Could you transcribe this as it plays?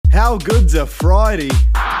How good's a Friday?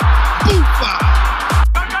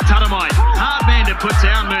 Tatamite, hard man to put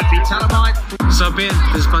down, Murphy. Tatamite. What's up, Ben?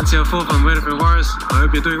 This is Bunty Fourth on Werribee Warriors. I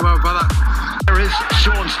hope you're doing well, brother. There is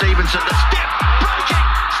Sean Stevenson. The step, breaking,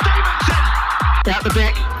 Stevenson. Out the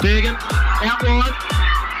back, Bergen, out wide,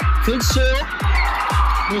 Finn Searle.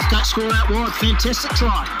 North Dutch score out wide, fantastic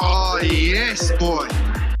try. Oh, yes, boy.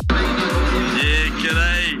 Yeah,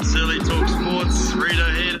 g'day. Silly Talk Sports, Rito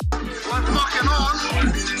here. We're fucking on.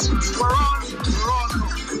 We're on.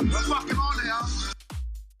 We're fucking on now.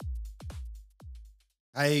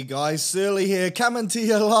 Hey guys, Surly here, coming to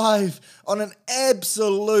you live on an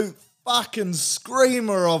absolute fucking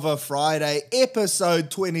screamer of a Friday,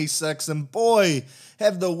 episode 26, and boy,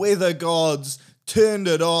 have the weather gods turned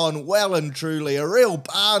it on well and truly. A real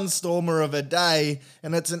barnstormer of a day,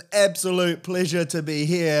 and it's an absolute pleasure to be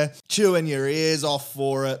here, chewing your ears off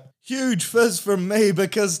for it. Huge fizz from me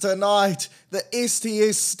because tonight the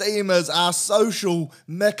STS Steamers, our social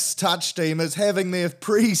mixed touch team, is having their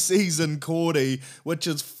pre-season Cordy, which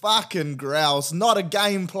is fucking grouse. Not a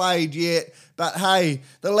game played yet, but hey,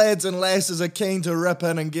 the lads and lasses are keen to rip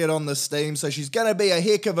in and get on the steam, so she's going to be a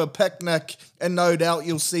heck of a picnic, and no doubt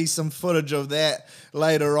you'll see some footage of that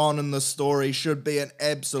later on in the story. Should be an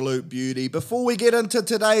absolute beauty. Before we get into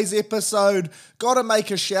today's episode, got to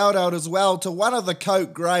make a shout out as well to one of the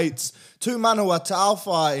Coke greats, Tumanua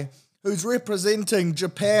Tauwhai, who's representing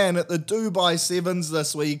Japan at the Dubai Sevens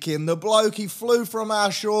this weekend. The bloke, he flew from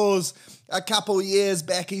our shores a couple years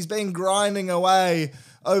back. He's been grinding away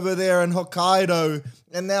over there in Hokkaido,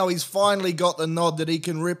 and now he's finally got the nod that he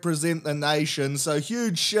can represent the nation. So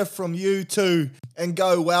huge shift from you two, and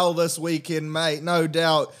go well this weekend, mate. No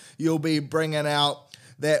doubt you'll be bringing out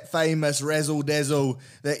that famous razzle-dazzle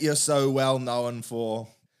that you're so well known for.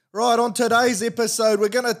 Right, on today's episode, we're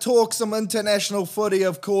going to talk some international footy,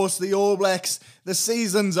 of course. The All Blacks, the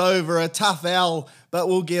season's over, a tough L, but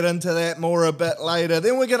we'll get into that more a bit later.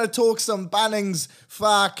 Then we're going to talk some Bunnings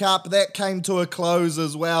Far Cup, that came to a close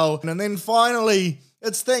as well. And then finally,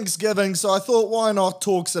 it's Thanksgiving, so I thought, why not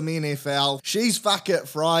talk some NFL? She's Fuck It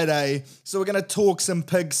Friday, so we're going to talk some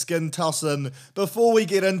pigskin tossing before we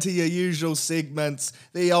get into your usual segments,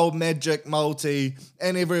 the old magic multi,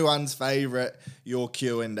 and everyone's favourite, your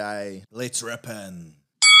Q&A. Let's rip in.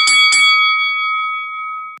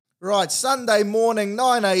 Right, Sunday morning,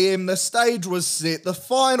 9 a.m, the stage was set, the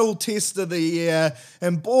final test of the year,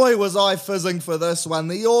 and boy was I fizzing for this one.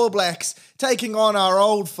 The All Blacks taking on our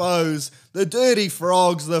old foes, the Dirty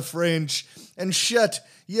Frogs, the French, and shit,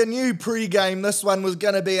 you knew pre-game this one was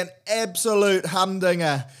going to be an absolute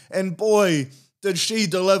humdinger, and boy, did she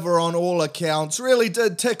deliver on all accounts. Really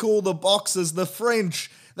did tick all the boxes. The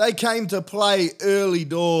French, they came to play early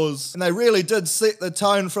doors, and they really did set the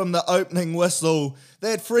tone from the opening whistle.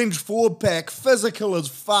 That French forward pack, physical as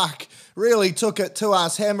fuck, really took it to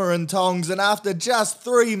us hammer and tongs, and after just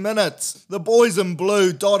 3 minutes, the boys in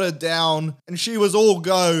blue dotted down, and she was all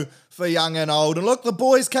go for young and old. And look, the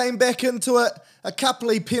boys came back into it. A couple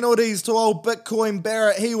of penalties to old Bitcoin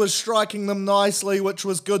Barrett. He was striking them nicely, which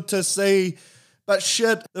was good to see. But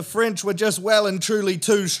shit, the French were just well and truly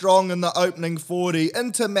too strong in the opening 40.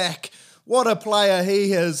 Into Mac, what a player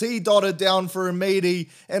he is. He dotted down for a meaty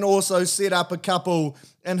and also set up a couple.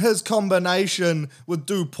 And his combination with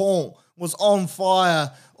Dupont was on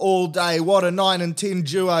fire all day. What a 9 and 10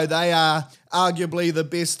 duo they are. Arguably the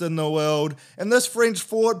best in the world. And this French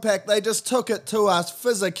forward pack, they just took it to us.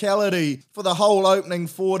 Physicality for the whole opening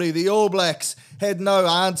 40. The All Blacks had no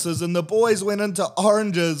answers, and the boys went into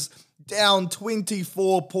oranges down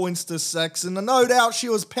 24 points to 6, and no doubt she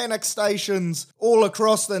was panic stations all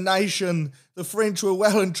across the nation. The French were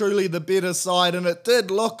well and truly the better side, and it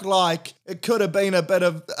did look like it could have been a bit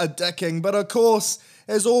of a dicking, but of course,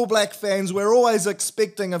 as All Black fans, we're always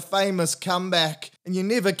expecting a famous comeback, and you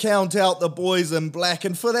never count out the boys in black.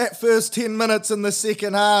 And for that first 10 minutes in the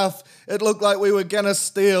second half, it looked like we were going to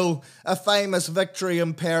steal a famous victory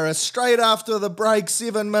in Paris. Straight after the break,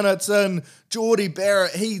 7 minutes in, Geordie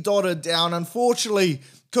Barrett, he dotted down. Unfortunately,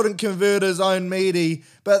 couldn't convert his own meaty,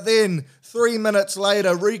 but then 3 minutes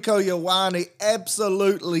later, Rieko Ioane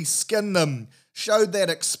absolutely skinned them. Showed that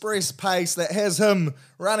express pace that has him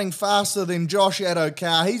running faster than Josh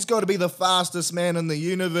Adokar. He's got to be the fastest man in the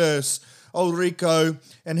universe, old Rieko,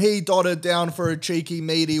 and he dotted down for a cheeky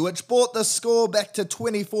meaty, which brought the score back to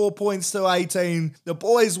 24 points to 18. The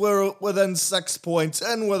boys were within 6 points,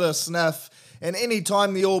 in with a sniff, and any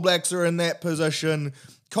time the All Blacks are in that position,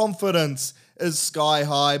 confidence is sky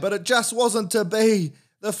high, but it just wasn't to be.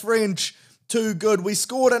 The French, too good. We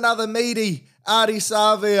scored another meaty Ardie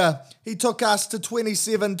Savea, he took us to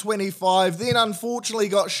 27-25, then unfortunately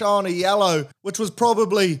got shown a yellow, which was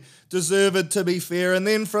probably deserved to be fair, and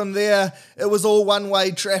then from there, it was all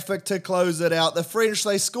one-way traffic to close it out. The French,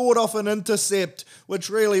 they scored off an intercept, which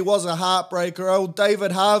really was a heartbreaker. Old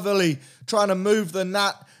David Havili trying to move the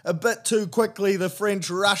nut a bit too quickly, the French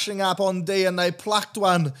rushing up on D, and they plucked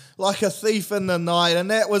one like a thief in the night, and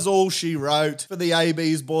that was all she wrote for the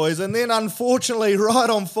AB's boys. And then unfortunately, right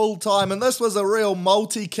on full time, and this was a real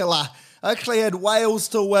multi-killer, I actually had Wales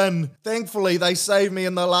to win. Thankfully, they saved me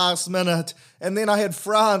in the last minute. And then I had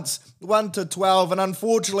France 1-12, and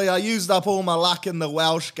unfortunately I used up all my luck in the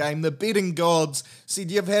Welsh game. The betting gods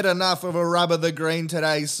said, "You've had enough of a rub of the green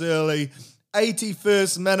today, Surly."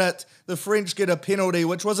 81st minute, the French get a penalty,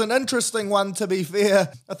 which was an interesting one to be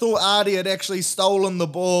fair. I thought Ardie had actually stolen the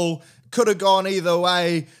ball. Could have gone either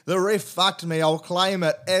way. The ref fucked me, I'll claim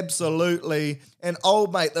it, absolutely. And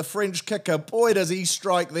old mate, the French kicker, boy does he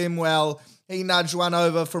strike them well. He nudged one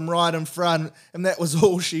over from right in front, and that was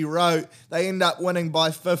all she wrote. They end up winning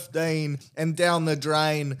by 15, and down the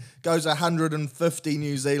drain goes 150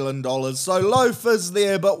 New Zealand dollars. So low fizz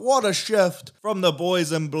there, but what a shift from the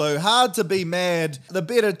boys in blue. Hard to be mad. The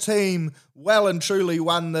better team well and truly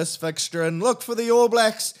won this fixture. And look, for the All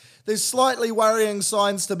Blacks, there's slightly worrying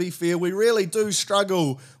signs to be fair. We really do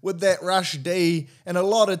struggle with that rush D, and a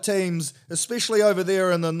lot of teams, especially over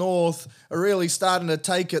there in the north, are really starting to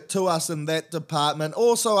take it to us in that department.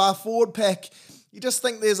 Also, our forward pack, you just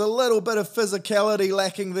think there's a little bit of physicality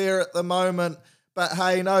lacking there at the moment. But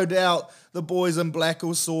hey, no doubt the boys in black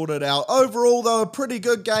will sort it out. Overall, though, a pretty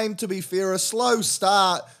good game to be fair. A slow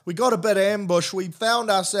start. We got a bit ambush. We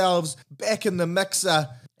found ourselves back in the mixer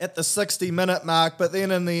at the 60-minute mark, but then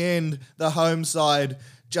in the end, the home side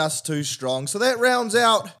just too strong. So that rounds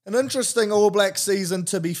out an interesting All Black season,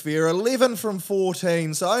 to be fair. 11 from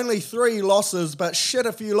 14, so only 3 losses, but shit,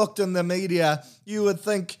 if you looked in the media, you would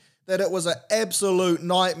think that it was an absolute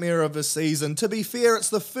nightmare of a season. To be fair, it's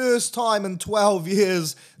the first time in 12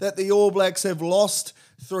 years that the All Blacks have lost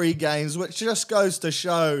 3 games, which just goes to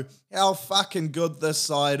show how fucking good this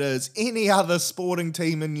side is. Any other sporting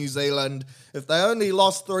team in New Zealand, if they only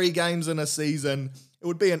lost 3 games in a season, it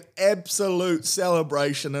would be an absolute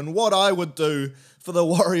celebration. And what I would do for the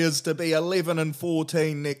Warriors to be 11 and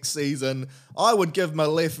 14 next season, I would give my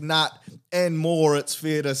left nut and more, it's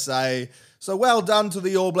fair to say. So well done to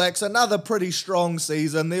the All Blacks. Another pretty strong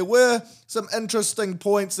season. There were some interesting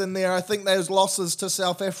points in there. I think those losses to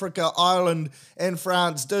South Africa, Ireland and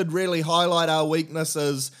France did really highlight our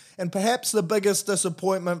weaknesses. And perhaps the biggest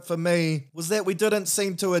disappointment for me was that we didn't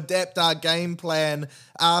seem to adapt our game plan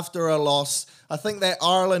after a loss. I think that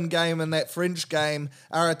Ireland game and that French game,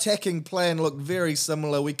 our attacking plan looked very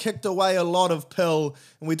similar. We kicked away a lot of pill,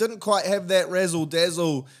 and we didn't quite have that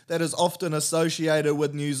razzle-dazzle that is often associated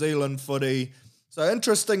with New Zealand footy. So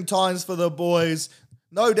interesting times for the boys.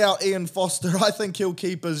 No doubt Ian Foster, I think he'll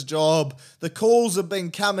keep his job. The calls have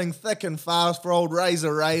been coming thick and fast for old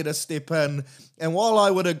Razor Ray to step in. And while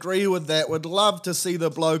I would agree with that, would love to see the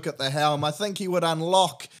bloke at the helm. I think he would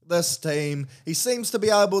unlock this team. He seems to be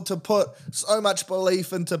able to put so much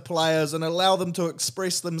belief into players and allow them to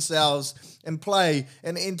express themselves and play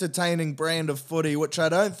an entertaining brand of footy, which I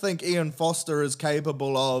don't think Ian Foster is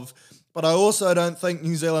capable of. But I also don't think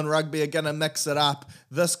New Zealand Rugby are going to mix it up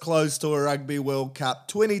this close to a Rugby World Cup.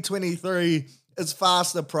 2023 is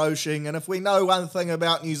fast approaching, and if we know one thing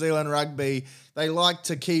about New Zealand Rugby, they like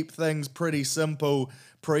to keep things pretty simple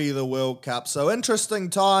pre the World Cup. So interesting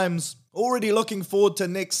times. Already looking forward to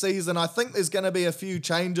next season. I think there's going to be a few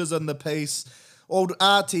changes in the piece. Old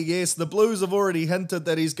RTS, the Blues have already hinted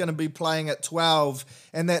that he's going to be playing at 12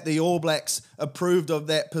 and that the All Blacks approved of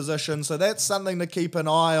that position. So that's something to keep an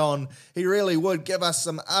eye on. He really would give us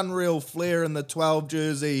some unreal flair in the 12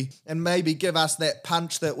 jersey and maybe give us that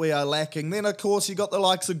punch that we are lacking. Then, of course, you got the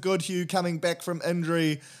likes of Goodhue coming back from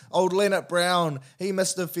injury. Old Leonard Brown, he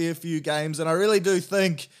missed a fair few games. And I really do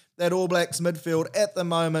think that All Blacks midfield at the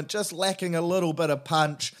moment just lacking a little bit of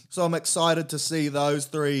punch. So I'm excited to see those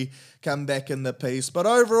 3 come back in the piece. But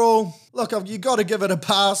overall, look, you got to give it a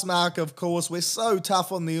pass mark, of course. We're so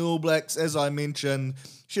tough on the All Blacks, as I mentioned.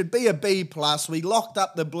 Should be a B+. We locked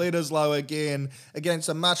up the Bledisloe again against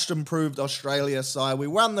a much improved Australia side. We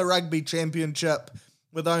won the Rugby Championship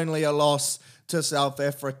with only a loss to South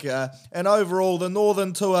Africa. And overall, the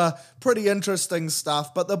Northern Tour, pretty interesting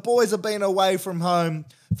stuff. But the boys have been away from home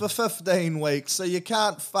for 15 weeks, so you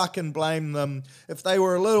can't fucking blame them if they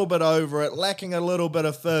were a little bit over it, lacking a little bit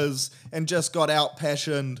of fizz, and just got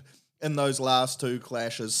out-passioned in those last two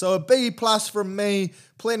clashes. So a B+ from me,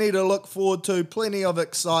 plenty to look forward to, plenty of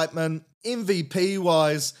excitement.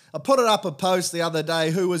 MVP-wise, I put it up a post the other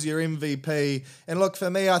day, who was your MVP? And look,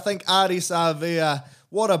 for me, I think Ardie Savea,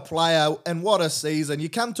 what a player and what a season. You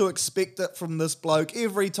come to expect it from this bloke.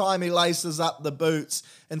 Every time he laces up the boots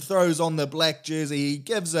and throws on the black jersey, he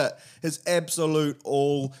gives it his absolute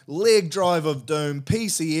all. Leg drive of doom,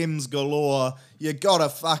 PCMs galore. You gotta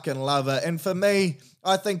fucking love it. And for me,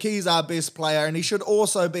 I think he's our best player and he should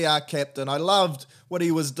also be our captain. I loved what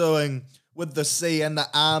he was doing with the C and the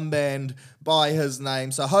armband by his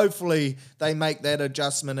name. So hopefully they make that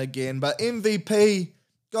adjustment again. But MVP,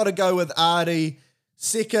 got to go with Ardie.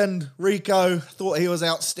 Second, Rico, thought he was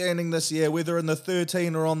outstanding this year, whether in the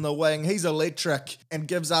 13 or on the wing. He's electric and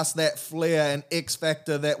gives us that flair and X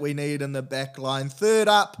factor that we need in the back line. Third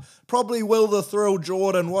up, probably Will the Thrill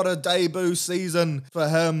Jordan. What a debut season for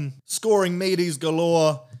him. Scoring meaties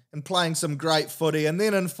galore and playing some great footy. And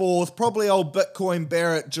then in fourth, probably old Bitcoin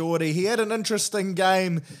Barrett Geordie. He had an interesting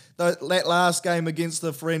game, that last game against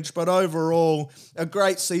the French, but overall, a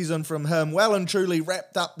great season from him. Well and truly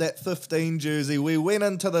wrapped up that 15 jersey. We went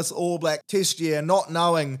into this All Black test year not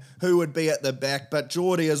knowing who would be at the back, but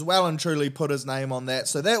Geordie has well and truly put his name on that.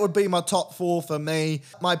 So that would be my top four for me.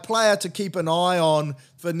 My player to keep an eye on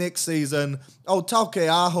for next season, old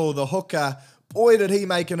Taukei'aho, the hooker. Boy, did he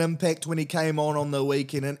make an impact when he came on the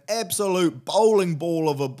weekend. An absolute bowling ball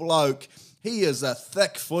of a bloke. He is a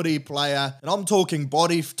thick footy player. And I'm talking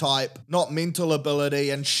body type, not mental ability.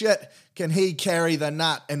 And shit, can he carry the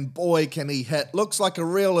nut? And boy, can he hit. Looks like a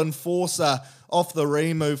real enforcer off the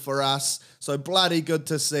remove for us. So bloody good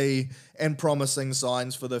to see and promising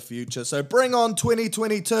signs for the future. So bring on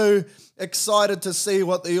 2022. Excited to see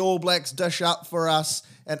what the All Blacks dish up for us.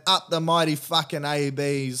 And up the mighty fucking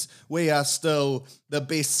ABs. We are still the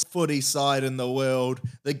best footy side in the world.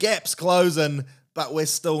 The gap's closing, but we're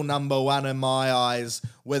still number one in my eyes,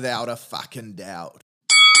 without a fucking doubt.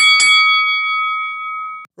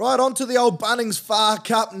 Right, on to the old Bunnings Far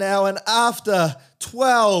Cup now, and after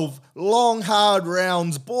 12 long, hard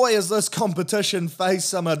rounds, boy, has this competition faced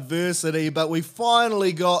some adversity, but we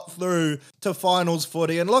finally got through to finals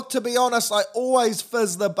footy. And look, to be honest, I always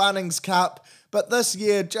fizz the Bunnings Cup, but this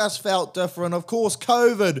year just felt different. Of course,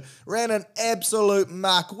 COVID ran an absolute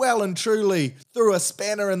muck, well and truly threw a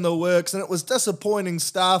spanner in the works, and it was disappointing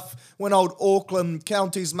stuff when old Auckland,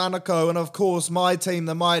 Counties Manukau, and of course my team,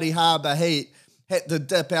 the mighty Harbour Heat, had to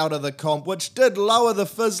dip out of the comp, which did lower the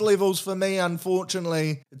fizz levels for me,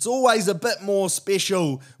 unfortunately. It's always a bit more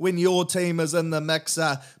special when your team is in the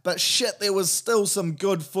mixer, but shit, there was still some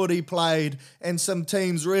good footy played, and some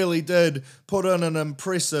teams really did put in an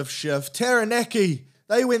impressive shift. Taranaki,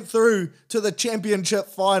 they went through to the championship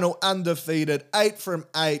final undefeated, 8 from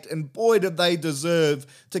 8, and boy did they deserve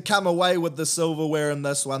to come away with the silverware in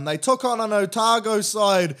this one. They took on an Otago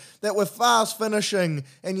side that were fast finishing,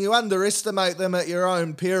 and you underestimate them at your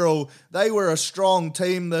own peril. They were a strong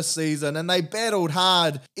team this season, and they battled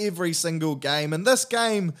hard every single game, and this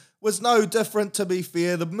game was no different, to be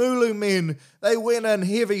fair. The Mulu men, they went in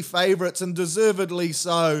heavy favourites, and deservedly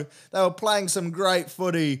so. They were playing some great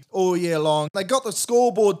footy all year long. They got the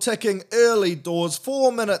scoreboard ticking early doors,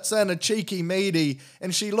 4 minutes in, a cheeky meaty,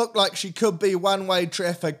 and she looked like she could be one-way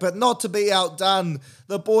traffic, but not to be outdone.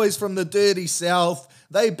 The boys from the dirty south,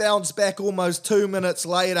 they bounced back almost 2 minutes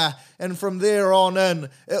later, and from there on in,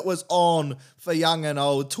 it was on for young and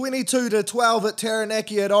old. 22-12 at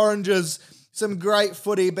Taranaki at Oranges. Some great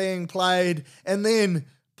footy being played, and then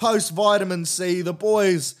post-vitamin C, the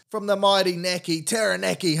boys from the mighty Naki,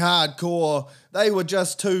 Taranaki Hardcore, they were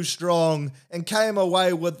just too strong and came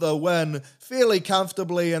away with the win fairly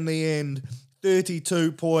comfortably in the end,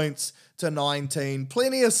 32 points to 19.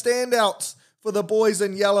 Plenty of standouts for the boys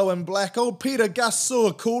in yellow and black. Old Peter Gus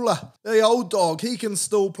Suakula, the old dog, he can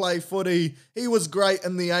still play footy. He was great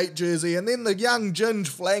in the 8 jersey. And then the young ginge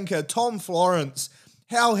flanker, Tom Florence,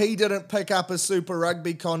 how he didn't pick up a Super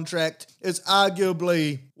Rugby contract is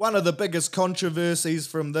arguably one of the biggest controversies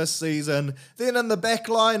from this season. Then in the back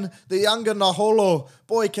line, the younger Naholo,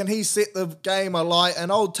 boy, can he set the game alight.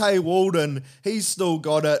 And old Tay Walden, he's still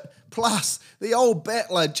got it. Plus, the old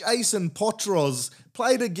battler, Jason Potros,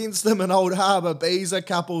 played against him in old Harbour Bees a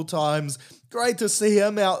couple times. Great to see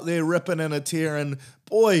him out there ripping and a tearing.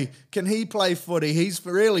 Boy, can he play footy. He's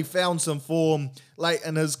really found some form late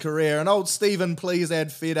in his career. And old Stephen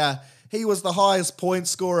Pleasad-Feder, he was the highest point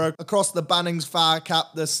scorer across the Bunnings Far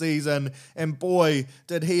Cup this season. And boy,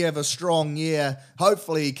 did he have a strong year.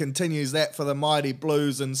 Hopefully he continues that for the mighty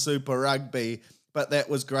Blues in Super Rugby. But that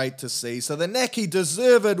was great to see. So the Naki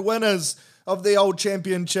deserved winners of the old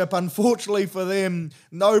championship. Unfortunately for them,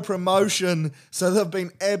 no promotion, so they've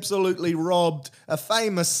been absolutely robbed. A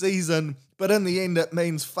famous season, but in the end it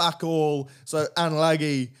means fuck all, so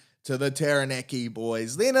unlucky to the Taranaki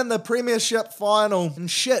boys. Then in the Premiership final, and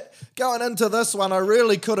shit, going into this one, I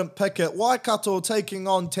really couldn't pick it. Waikato taking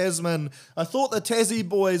on Tasman. I thought the Tassie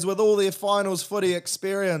boys, with all their finals footy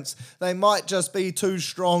experience, they might just be too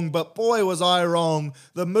strong, but boy was I wrong.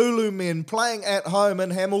 The Mulu men playing at home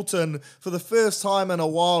in Hamilton for the first time in a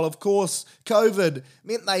while. Of course, COVID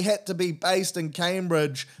meant they had to be based in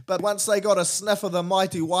Cambridge, but once they got a sniff of the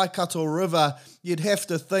mighty Waikato River, you'd have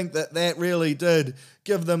to think that that really did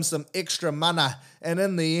give them some extra mana, and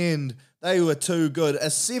in the end, they were too good. A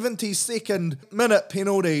 72nd minute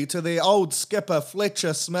penalty to their old skipper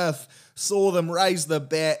Fletcher Smith saw them raise the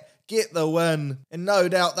bat, get the win, and no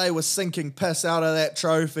doubt they were sinking piss out of that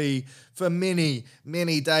trophy for many,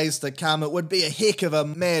 many days to come. It would be a heck of a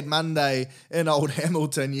mad Monday in old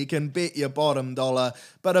Hamilton, you can bet your bottom dollar.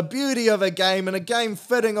 But a beauty of a game, and a game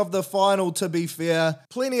fitting of the final, to be fair.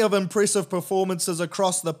 Plenty of impressive performances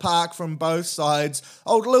across the park from both sides.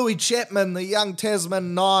 Old Louis Chapman, the young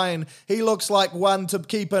Tasman 9, he looks like one to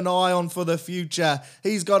keep an eye on for the future.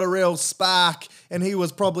 He's got a real spark, and he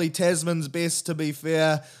was probably Tasman's best, to be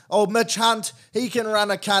fair. Old Mitch Hunt, he can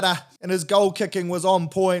run a cutter, and his goal kicking was on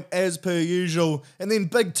point as per usual. And then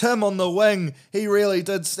Big Tim on the wing, he really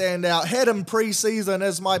did stand out. Had him pre-season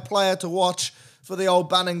as my player to watch for the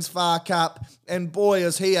old Bunnings Far Cup, and boy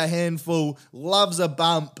is he a handful. Loves a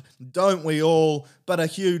bump, don't we all? But a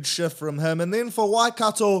huge shift from him. And then for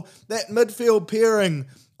Waikato, that midfield pairing,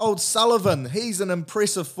 old Sullivan, he's an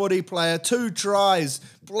impressive footy player. 2 tries,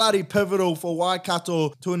 bloody pivotal for Waikato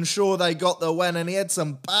to ensure they got the win, and he had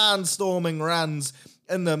some barnstorming runs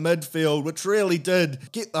in the midfield, which really did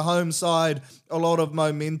get the home side a lot of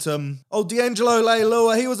momentum. Old D'Angelo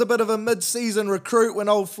Leilua, he was a bit of a mid-season recruit when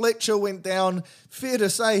old Fletcher went down. Fair to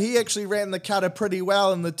say, he actually ran the cutter pretty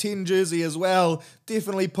well in the 10 jersey as well.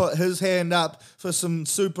 Definitely put his hand up for some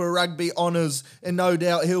Super Rugby honours, and no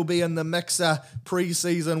doubt he'll be in the mixer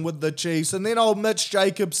pre-season with the Chiefs. And then old Mitch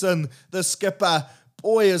Jacobson, the skipper,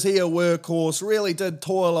 boy is he a workhorse, really did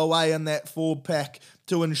toil away in that forward pack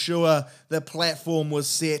to ensure the platform was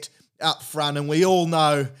set up front, and we all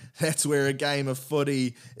know that's where a game of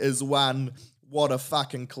footy is won. What a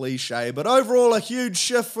fucking cliche. But overall, a huge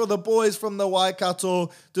shift for the boys from the Waikato.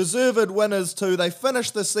 Deserved winners too. They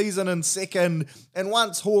finished the season in second, and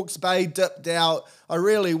once Hawke's Bay dipped out, I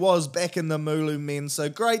really was back in the Mulu men. So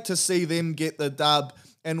great to see them get the dub,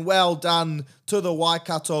 and well done to the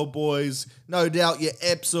Waikato boys. No doubt you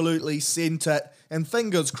absolutely sent it, and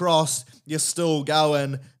fingers crossed you're still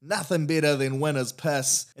going. Nothing better than winner's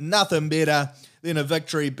piss, and nothing better than a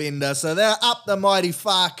victory bender. So they're up the mighty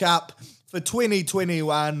Far Cup for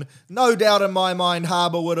 2021. No doubt in my mind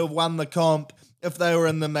Harbour would have won the comp if they were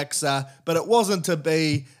in the mixer, but it wasn't to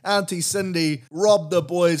be. Auntie Cindy robbed the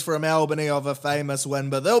boys from Albany of a famous win,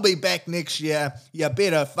 but they'll be back next year. You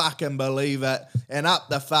better fucking believe it. And up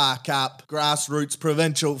the Far Cup, grassroots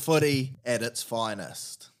provincial footy at its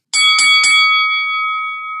finest.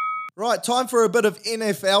 Right, time for a bit of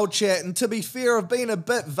NFL chat, and to be fair, I've been a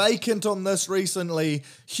bit vacant on this recently.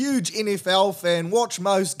 Huge NFL fan, watch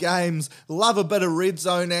most games, love a bit of red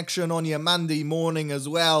zone action on your Monday morning as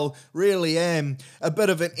well. Really am a bit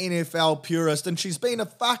of an NFL purist, and she's been a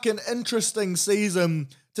fucking interesting season,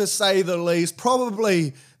 to say the least.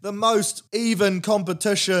 Probably the most even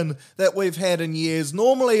competition that we've had in years.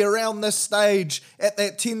 Normally around this stage, at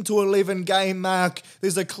that 10 to 11 game mark,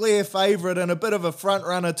 there's a clear favourite and a bit of a front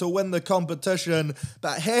runner to win the competition.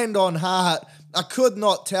 But hand on heart, I could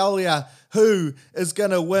not tell you who is going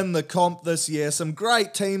to win the comp this year. Some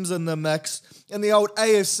great teams in the mix. In the old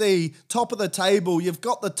AFC, top of the table, you've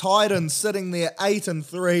got the Titans sitting there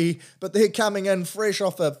 8-3, but they're coming in fresh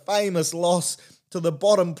off a famous loss to the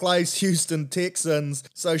bottom place Houston Texans.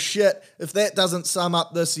 So shit, if that doesn't sum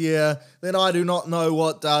up this year, then I do not know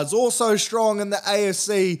what does. Also strong in the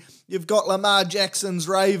AFC, you've got Lamar Jackson's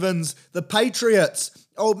Ravens, the Patriots,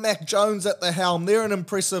 old Mac Jones at the helm. They're an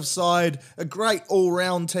impressive side, a great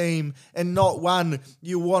all-round team, and not one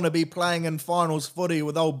you want to be playing in finals footy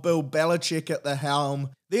with old Bill Belichick at the helm.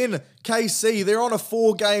 Then KC, they're on a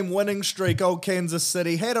 4-game winning streak, old Kansas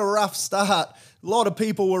City. Had a rough start. A lot of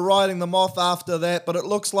people were writing them off after that, but it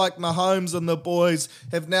looks like Mahomes and the boys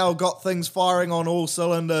have now got things firing on all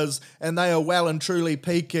cylinders, and they are well and truly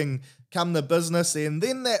peaking come the business end.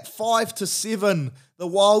 Then that 5-7, the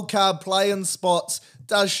wildcard play-in spots,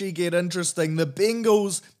 does she get interesting? The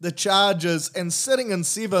Bengals, the Chargers, and sitting in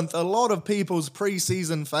 7th, a lot of people's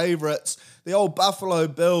preseason favourites, the old Buffalo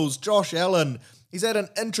Bills, Josh Allen. He's had an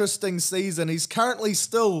interesting season. He's currently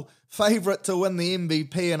still favourite to win the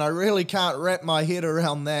MVP, and I really can't wrap my head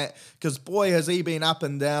around that because boy has he been up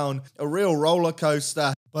and down, a real roller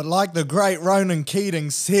coaster. But like the great Ronan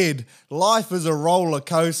Keating said, life is a roller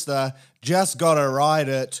coaster, just gotta ride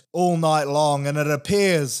it all night long, and it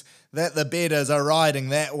appears that the betters are riding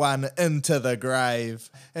that one into the grave.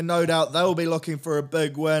 And no doubt they'll be looking for a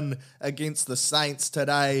big win against the Saints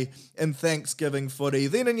today in Thanksgiving footy.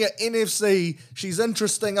 Then in your NFC, she's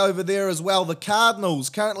interesting over there as well. The Cardinals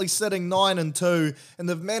currently sitting 9-2, and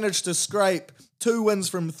they've managed to scrape 2 wins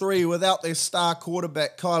from 3 without their star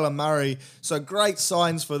quarterback Kyler Murray. So great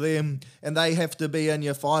signs for them, and they have to be in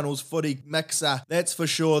your finals footy mixer, that's for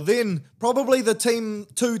sure. Then probably the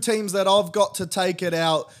 2 teams that I've got to take it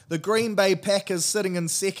out, the Green Bay Packers sitting in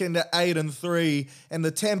second at 8-3, and the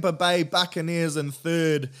Tampa Bay Buccaneers in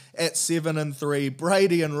third at 7-3.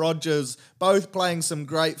 Brady and Rodgers both playing some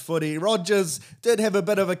great footy. Rodgers did have a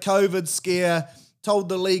bit of a COVID scare, told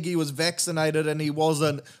the league he was vaccinated and he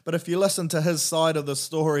wasn't, but if you listen to his side of the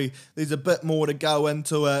story, there's a bit more to go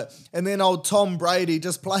into it. And then old Tom Brady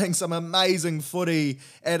just playing some amazing footy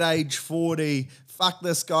at age 40. Fuck,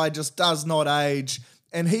 this guy just does not age.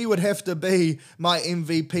 And he would have to be my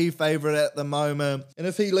MVP favourite at the moment. And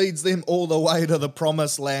if he leads them all the way to the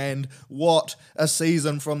promised land, what a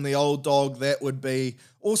season from the old dog that would be.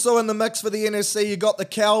 Also in the mix for the NFC, you got the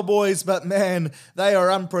Cowboys, but man, they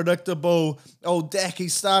are unpredictable. Old Dak,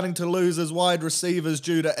 he's starting to lose his wide receivers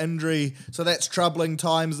due to injury, so that's troubling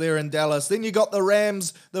times there in Dallas. Then you got the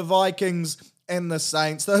Rams, the Vikings, and the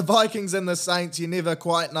Saints. The Vikings and the Saints, you never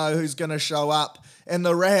quite know who's going to show up. And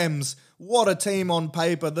the Rams, what a team on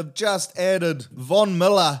paper. They've just added Von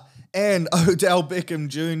Miller and Odell Beckham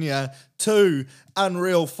Jr., 2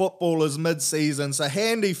 unreal footballers mid-season, so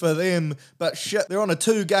handy for them, but shit, they're on a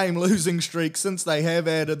 2-game losing streak since they have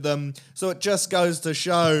added them, so it just goes to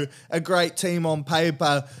show a great team on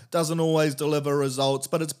paper doesn't always deliver results.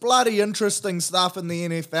 But it's bloody interesting stuff in the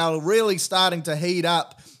NFL, really starting to heat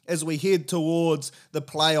up as we head towards the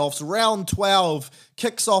playoffs. Round 12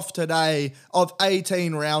 kicks off today of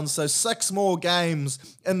 18 rounds, so 6 more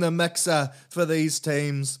games in the mixer for these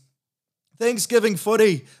teams. Thanksgiving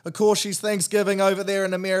footy. Of course, she's Thanksgiving over there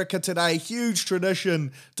in America today. Huge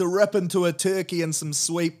tradition to rip into a turkey and some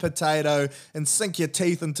sweet potato and sink your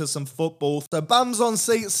teeth into some football. So bums on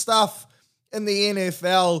seat stuff in the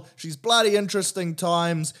NFL. She's bloody interesting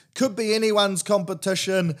times. Could be anyone's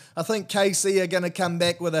competition. I think KC are going to come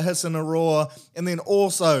back with a hiss and a roar. And then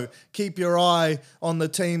also keep your eye on the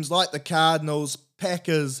teams like the Cardinals,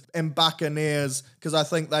 Packers, and Buccaneers, because I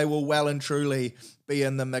think they will well and truly be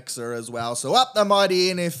in the mixer as well. So up the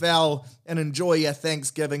mighty NFL and enjoy your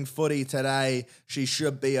Thanksgiving footy today. She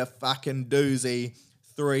should be a fucking doozy.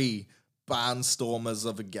 3 barnstormers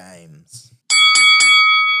of games.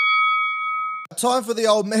 Time for the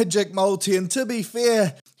old Magic Multi, and to be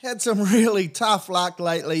fair, had some really tough luck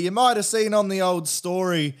lately. You might have seen on the old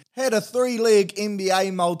story, had a 3-leg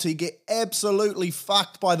NBA multi get absolutely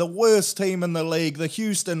fucked by the worst team in the league, the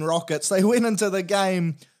Houston Rockets. They went into the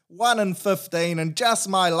game 1-15, and just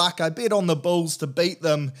my luck, I bet on the Bulls to beat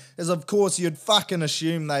them, as of course you'd fucking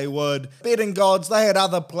assume they would. Betting gods, they had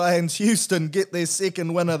other plans. Houston get their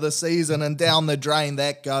 2nd win of the season, and down the drain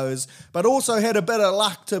that goes. But also had a bit of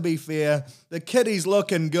luck, to be fair. The kitty's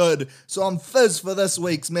looking good, so I'm fizz for this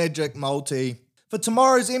week's Magic Multi. For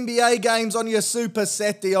tomorrow's NBA games on your Super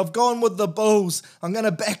Saturday, I've gone with the Bulls. I'm going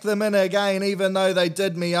to back them in again, even though they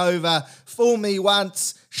did me over. Fool me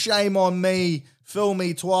once, shame on me. Fill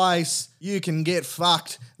me twice, you can get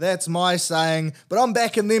fucked. That's my saying. But I'm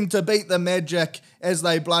backing them to beat the Magic, as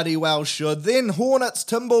they bloody well should. Then Hornets,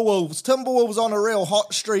 Timberwolves. Timberwolves on a real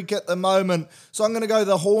hot streak at the moment, so I'm going to go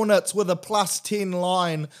the Hornets with a +10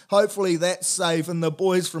 line. Hopefully that's safe, and the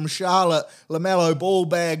boys from Charlotte, LaMelo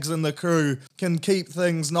Ballbags and the crew, can keep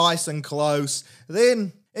things nice and close.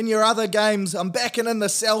 Then in your other games, I'm backing in the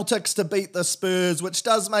Celtics to beat the Spurs, which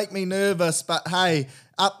does make me nervous, but hey,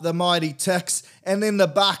 up the mighty Ticks. And then the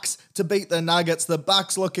Bucks to beat the Nuggets. The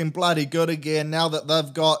Bucks looking bloody good again now that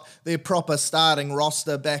they've got their proper starting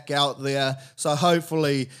roster back out there. So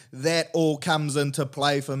hopefully that all comes into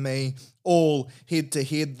play for me, all head to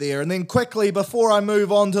head there. And then quickly, before I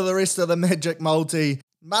move on to the rest of the Magic Multi,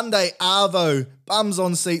 Monday Arvo, bums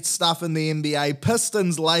on seat stuff in the NBA.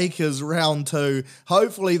 Pistons Lakers round 2.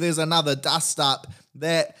 Hopefully there's another dust up.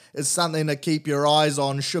 That is something to keep your eyes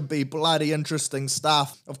on. Should be bloody interesting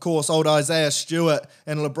stuff. Of course, old Isaiah Stewart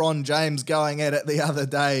and LeBron James going at it the other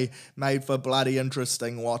day made for bloody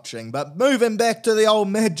interesting watching. But moving back to the old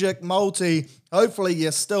Magic Multi, hopefully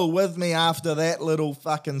you're still with me after that little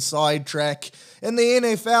fucking sidetrack. In the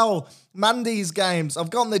NFL, Monday's games, I've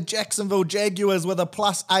gone the Jacksonville Jaguars with a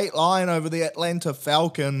 +8 line over the Atlanta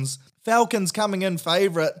Falcons. Falcons coming in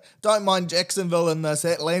favourite. Don't mind Jacksonville in this.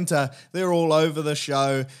 Atlanta, they're all over the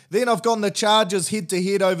show. Then I've gone the Chargers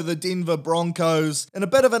head-to-head over the Denver Broncos. In a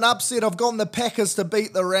bit of an upset, I've gone the Packers to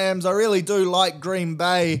beat the Rams. I really do like Green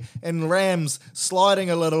Bay, and Rams sliding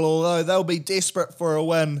a little, although they'll be desperate for a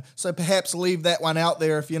win. So perhaps leave that one out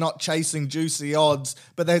there if you're not chasing juicy odds.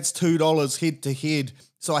 But that's $2 head-to-head.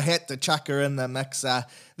 So I had to chuck her in the mixer.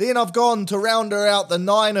 Then I've gone to round her out the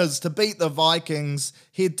Niners to beat the Vikings.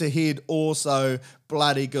 Head-to-head also.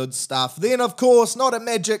 Bloody good stuff. Then, of course, not a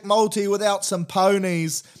magic multi without some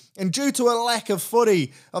ponies. And due to a lack of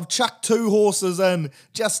footy, I've chucked 2 horses in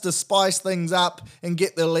just to spice things up and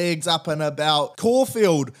get the legs up and about.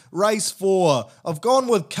 Caulfield, race 4. I've gone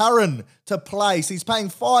with Curran to place. He's paying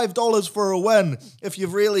 $5 for a win if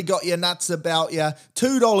you've really got your nuts about you.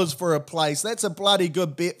 $2 for a place. That's a bloody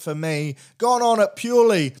good bet for me. Gone on it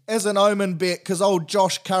purely as an omen bet because old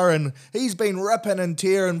Josh Curran, he's been ripping and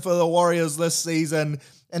tearing for the Warriors this season.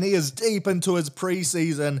 And he is deep into his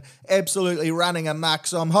preseason, absolutely running amok.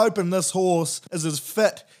 So I'm hoping this horse is as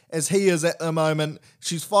fit as he is at the moment.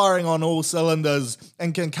 She's firing on all cylinders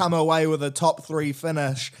and can come away with a top 3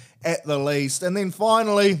 finish at the least. And then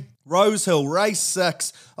finally, Rosehill, race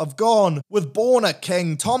 6. I've gone with Born a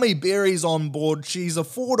King. Tommy Berry's on board. She's a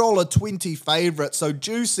 $4.20 favourite, so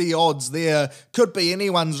juicy odds there. Could be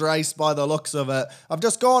anyone's race by the looks of it. I've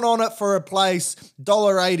just gone on it for a place,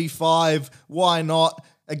 $1.85. Why not?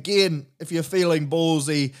 Again, if you're feeling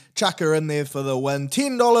ballsy, chuck her in there for the win.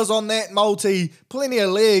 $10 on that multi, plenty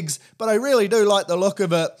of legs, but I really do like the look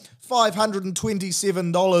of it.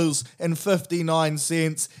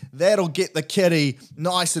 $527.59. That'll get the kitty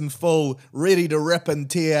nice and full, ready to rip and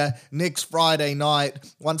tear next Friday night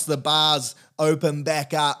once the bars open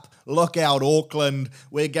back up. Look out, Auckland.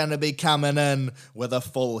 We're going to be coming in with a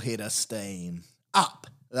full head of steam. Up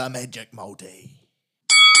the magic multi.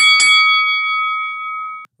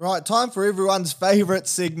 Right, time for everyone's favourite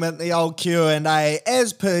segment, the old Q&A.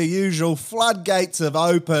 As per usual, floodgates have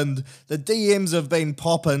opened, the DMs have been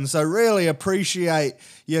popping, so really appreciate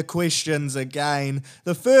your questions again.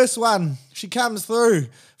 The first one, she comes through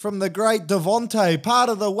from the great Devonte, part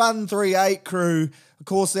of the 138 crew. Of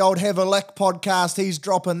course, the old Have a Lick podcast, he's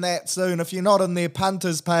dropping that soon. If you're not on their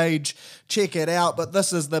punters page, check it out. But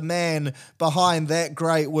this is the man behind that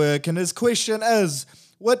great work, and his question is,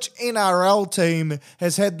 which NRL team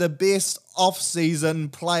has had the best off-season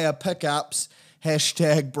player pickups?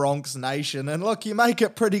 Hashtag Bronx Nation. And look, you make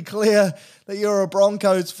it pretty clear that you're a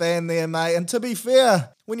Broncos fan there, mate. And to be fair,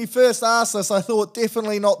 when you first asked this, I thought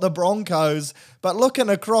definitely not the Broncos. But looking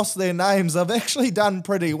across their names, they've actually done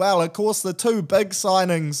pretty well. Of course, the 2 big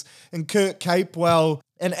signings in Kurt Capewell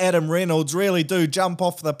and Adam Reynolds really do jump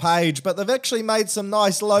off the page, but they've actually made some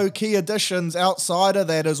nice low-key additions outside of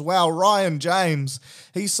that as well. Ryan James,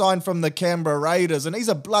 he signed from the Canberra Raiders, and he's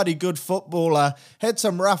a bloody good footballer. Had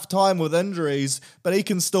some rough time with injuries, but he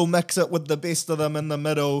can still mix it with the best of them in the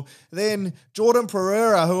middle. Then Jordan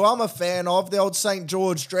Pereira, who I'm a fan of, the old St.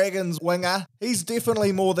 George Dragons winger. He's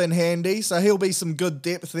definitely more than handy, so he'll be some good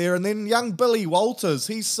depth there. And then young Billy Walters,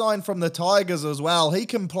 he's signed from the Tigers as well. He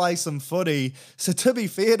can play some footy. So to be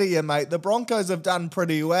fair to you, mate, the Broncos have done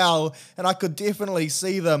pretty well, and I could definitely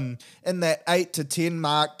see them in that 8 to 10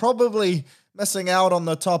 mark, probably missing out on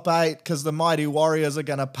the top 8 because the mighty Warriors are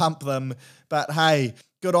going to pump them. But hey,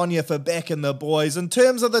 good on you for backing the boys. In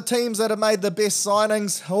terms of the teams that have made the best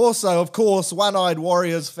signings, also, of course, one-eyed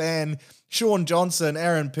Warriors fan, Sean Johnson,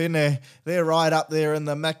 Aaron Pene, they're right up there in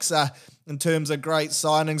the mixer in terms of great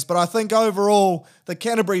signings. But I think overall, the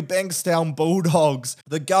Canterbury Bankstown Bulldogs,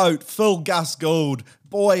 the GOAT, Phil Gus Gould,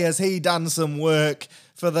 boy, has he done some work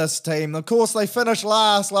for this team. Of course, they finished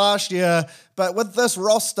last year, but with this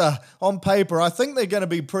roster on paper, I think they're going to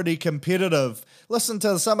be pretty competitive. Listen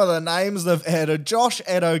to some of the names they've added. Josh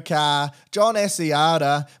Adokar, John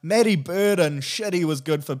Asiata, Matty Burden, shit, he was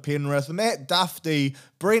good for Penrith, Matt Duffy,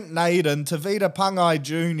 Brent Naden, Tavita Pangai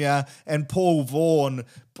Jr., and Paul Vaughan.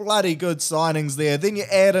 Bloody good signings there. Then you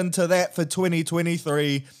add into that for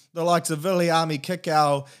 2023, the likes of Viliami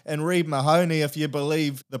Kikau and Reid Mahoney, if you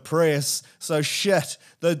believe the press. So shit,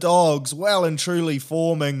 the Dogs well and truly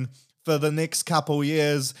forming for the next couple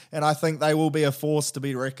years, and I think they will be a force to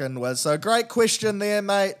be reckoned with. So great question there,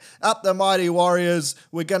 mate. Up the mighty Warriors.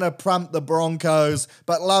 We're going to prump the Broncos,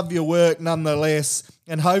 but love your work nonetheless,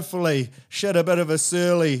 and hopefully shit a bit of a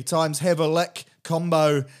surly times have a lick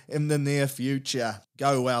combo in the near future.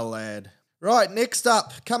 Go well, lad. Right, next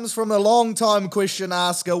up comes from a long-time question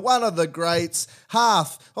asker, one of the greats,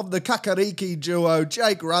 half of the Kakariki duo,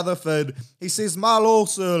 Jake Rutherford. He says, Malo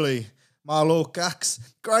Surly, Malo Cucks.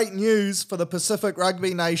 Great news for the Pacific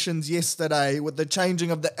Rugby nations yesterday with the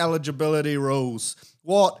changing of the eligibility rules.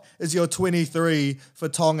 What is your 23 for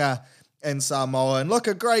Tonga and Samoa? And look,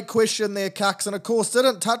 a great question there, Cucks, and of course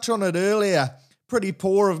didn't touch on it earlier. Pretty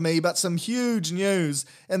poor of me, but some huge news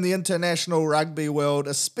in the international rugby world,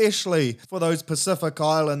 especially for those Pacific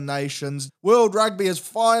Island nations. World Rugby has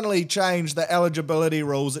finally changed the eligibility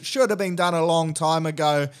rules. It should have been done a long time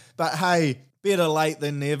ago, but hey, better late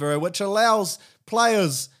than never, which allows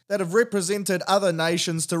players that have represented other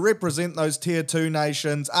nations to represent those Tier 2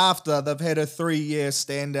 nations after they've had a 3-year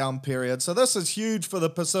stand-down period. So this is huge for the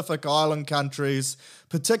Pacific Island countries,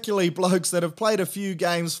 particularly blokes that have played a few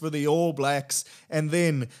games for the All Blacks and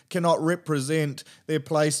then cannot represent their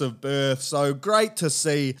place of birth. So great to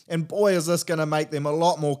see, and boy is this going to make them a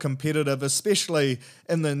lot more competitive, especially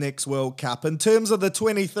in the next World Cup. In terms of the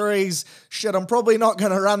 23s, I'm probably not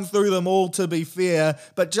going to run through them all to be fair,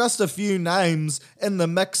 but just a few names in the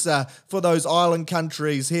mixer for those island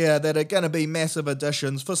countries here that are going to be massive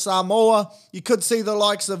additions. For Samoa, you could see the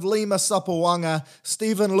likes of Lima Sapawanga,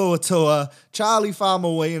 Stephen Luatua, Charlie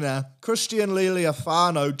Faumuina, Christian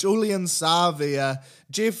Lealiafano, Julian Savia,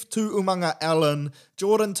 Jeff Tu'umanga Allen,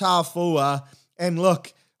 Jordan Tafua, and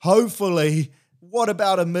look, hopefully, what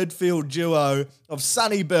about a midfield duo of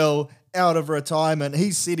Sonny Bill out of retirement?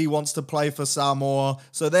 He said he wants to play for Samoa,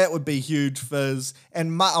 so that would be huge fizz.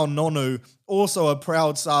 And Ma'anonu, also a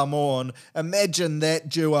proud Samoan. Imagine that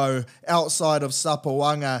duo outside of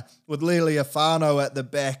Sapawanga with Lealiafano at the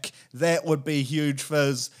back. That would be huge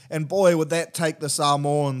fizz. And boy, would that take the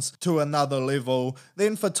Samoans to another level.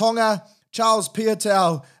 Then for Tonga, Charles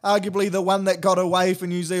Piutau, arguably the one that got away for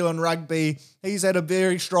New Zealand rugby. He's had a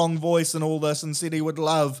very strong voice in all this and said he would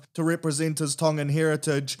love to represent his Tongan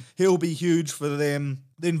heritage. He'll be huge for them.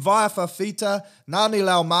 Then Vaifafita, Ngani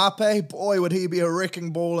Laumape, boy would he be a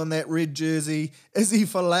wrecking ball in that red jersey. Izzy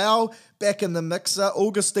Folau, back in the mixer.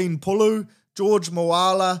 Augustine Pulu, George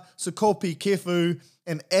Moala, Sukopi Kefu,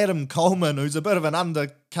 and Adam Coleman, who's a bit of an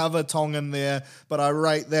undercover Tongan there, but I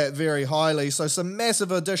rate that very highly. So some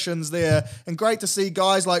massive additions there, and great to see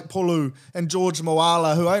guys like Pulu and George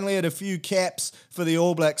Moala, who only had a few caps for the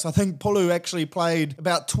All Blacks. I think Pulu actually played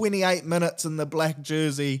about 28 minutes in the black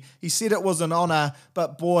jersey. He said it was an honour,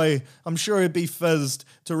 but boy, I'm sure he'd be fizzed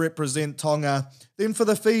to represent Tonga. Then for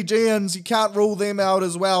the Fijians, you can't rule them out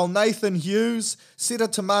as well. Nathan Hughes, Seta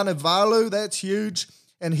Tamanivalu, that's huge,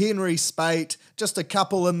 and Henry Spate, just a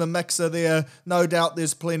couple in the mixer there. No doubt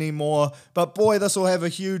there's plenty more, but boy, this will have a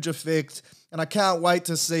huge effect, and I can't wait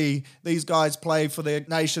to see these guys play for their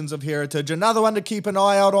nations of heritage. Another one to keep an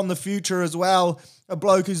eye out on the future as well, a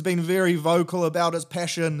bloke who's been very vocal about his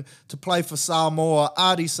passion to play for Samoa,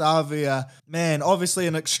 Ardie Savia. Man, obviously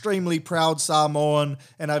an extremely proud Samoan,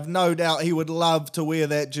 and I've no doubt he would love to wear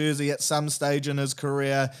that jersey at some stage in his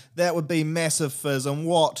career. That would be massive fizz, and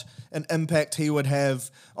what an impact he would have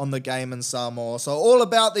on the game in Samoa. So all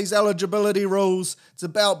about these eligibility rules. It's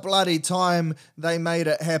about bloody time they made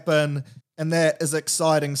it happen. And that is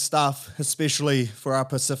exciting stuff, especially for our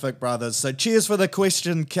Pacific brothers. So cheers for the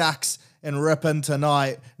question, Cucks, and rip in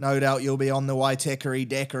tonight. No doubt you'll be on the Waitakere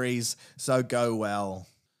daiquiris, so go well.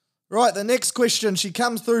 Right, the next question, she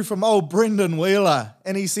comes through from old Brendan Wheeler,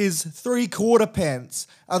 and he says, 3/4 pants,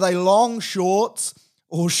 are they long shorts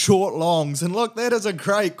or short longs? And look, that is a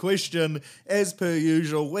great question, as per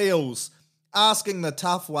usual. Wheels, asking the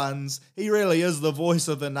tough ones. He really is the voice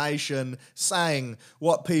of the nation, saying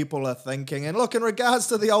what people are thinking. And look, in regards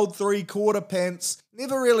to the old 3/4 pants,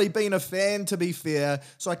 never really been a fan, to be fair,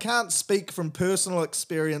 so I can't speak from personal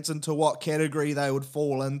experience into what category they would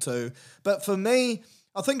fall into. But for me,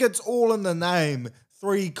 I think it's all in the name,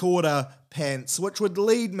 3/4 pants, which would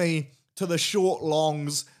lead me to the short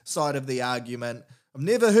longs side of the argument. I've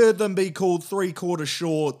never heard them be called 3/4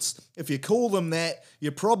 shorts. If you call them that,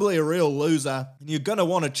 you're probably a real loser, and you're going to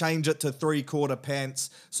want to change it to 3/4 pants.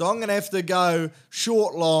 So I'm going to have to go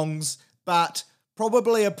short longs, but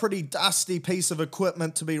probably a pretty dusty piece of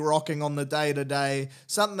equipment to be rocking on the day-to-day.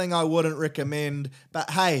 Something I wouldn't recommend,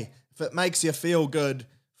 but hey, if it makes you feel good,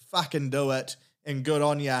 fucking do it, and good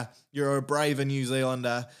on ya. You're a braver New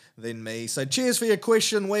Zealander than me. So cheers for your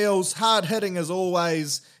question, Wheels. Hard hitting as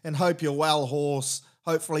always, and hope you're well, horse.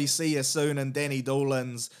 Hopefully see you soon in Danny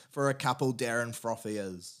Doolan's for a couple Darren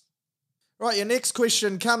Frothiers. Right, your next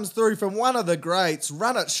question comes through from one of the greats,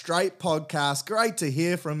 Run It Straight podcast. Great to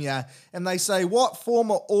hear from you. And they say, what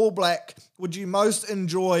former All Black would you most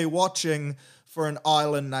enjoy watching for an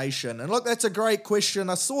island nation? And look, that's a great question.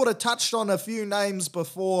 I sort of touched on a few names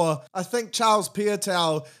before. I think Charles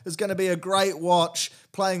Piutau is going to be a great watch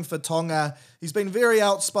playing for Tonga. He's been very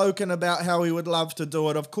outspoken about how he would love to do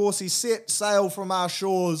it. Of course, he set sail from our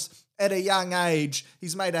shores at a young age.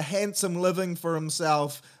 He's made a handsome living for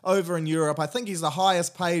himself over in Europe. I think he's the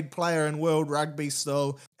highest paid player in world rugby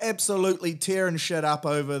still. Absolutely tearing shit up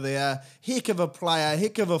over there. Heck of a player,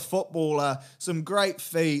 heck of a footballer, some great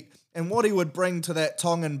feet. And what he would bring to that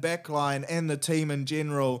Tongan backline and the team in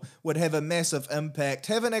general would have a massive impact.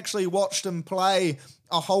 Haven't actually watched him play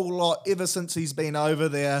a whole lot ever since he's been over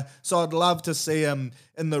there, so I'd love to see him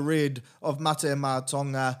in the red of Mate Mā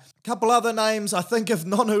Tonga. A couple other names, I think if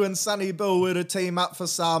Nonu and Sonny Bill were to team up for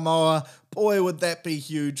Samoa, boy would that be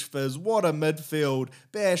huge, Fizz. What a midfield.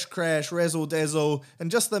 Bash, crash, razzle dazzle,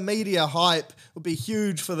 and just the media hype would be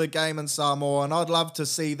huge for the game in Samoa, and I'd love to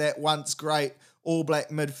see that once great All Black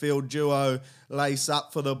midfield duo lace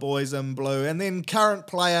up for the boys in blue. And then current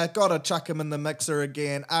player, gotta chuck him in the mixer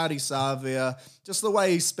again, Ardie Savea. Just the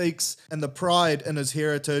way he speaks and the pride in his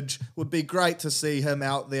heritage would be great to see him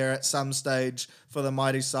out there at some stage for the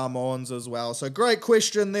mighty Samoans as well. So great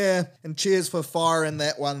question there, and cheers for firing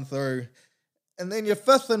that one through. And then your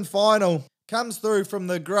fifth and final comes through from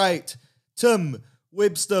the great Tim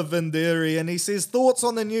Webster Vinderi, and he says thoughts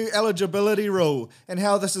on the new eligibility rule and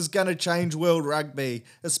how this is going to change world rugby,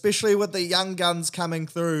 especially with the young guns coming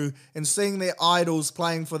through and seeing their idols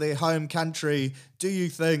playing for their home country. Do you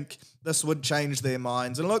think this would change their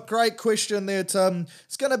minds? And look, great question there, Tim.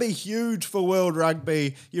 It's going to be huge for world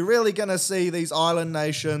rugby. You're really going to see these island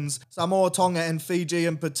nations, Samoa, Tonga and Fiji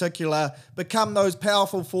in particular, become those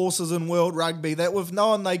powerful forces in world rugby that we've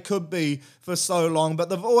known they could be for so long, but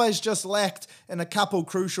they've always just lacked in a couple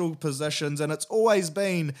crucial positions, and it's always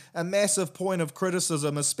been a massive point of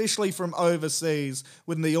criticism, especially from overseas,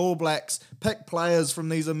 when the All Blacks pick players from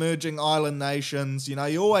these emerging island nations. You know,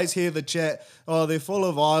 you always hear the chat, oh, they're full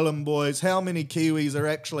of island boys, how many Kiwis are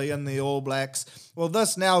actually in the All Blacks? Well,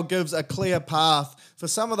 this now gives a clear path for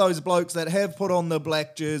some of those blokes that have put on the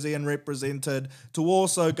black jersey and represented to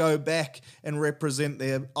also go back and represent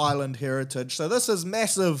their island heritage. So this is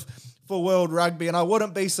massive for world rugby, and I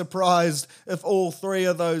wouldn't be surprised if all three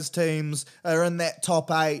of those teams are in that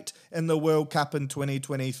top 8 in the World Cup in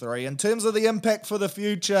 2023. In terms of the impact for the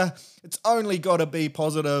future, it's only got to be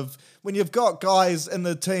positive. When you've got guys in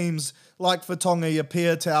the teams like for Tonga, your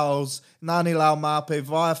Piutau's, Ngani Laumape,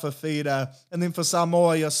 Vaea Fafita, and then for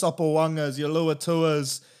Samoa, your Sopoagas, your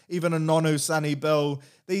Luatuas, even a Nonu, Sonny Bill.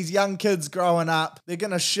 These young kids growing up, they're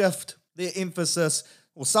going to shift their emphasis,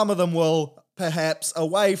 or some of them will, perhaps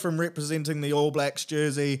away from representing the All Blacks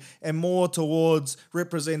jersey and more towards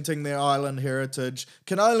representing their island heritage.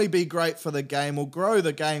 Can only be great for the game, will grow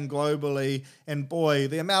the game globally, and boy,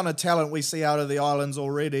 the amount of talent we see out of the islands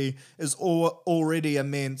already is already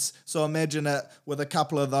immense. So imagine it with a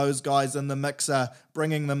couple of those guys in the mixer,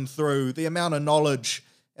 bringing them through. The amount of knowledge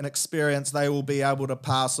and experience they will be able to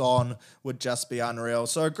pass on would just be unreal.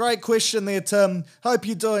 So a great question there, Tim. Hope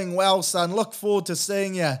you're doing well, son. Look forward to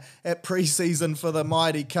seeing you at pre-season for the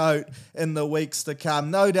Mighty Coat in the weeks to come.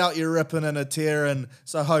 No doubt you're ripping and a tearing,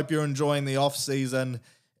 so hope you're enjoying the off-season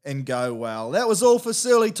and go well. That was all for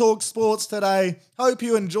Surly Talk Sports today. Hope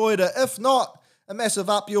you enjoyed it. If not, a massive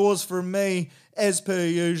up yours from me, as per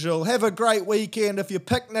usual. Have a great weekend. If you're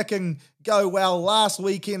picnicking, go well. Last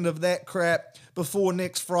weekend of that crap before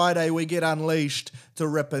next Friday we get unleashed to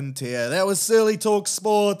rip and tear. That was Surly Talk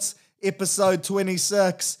Sports, episode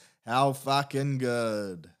 26. How fucking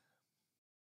good.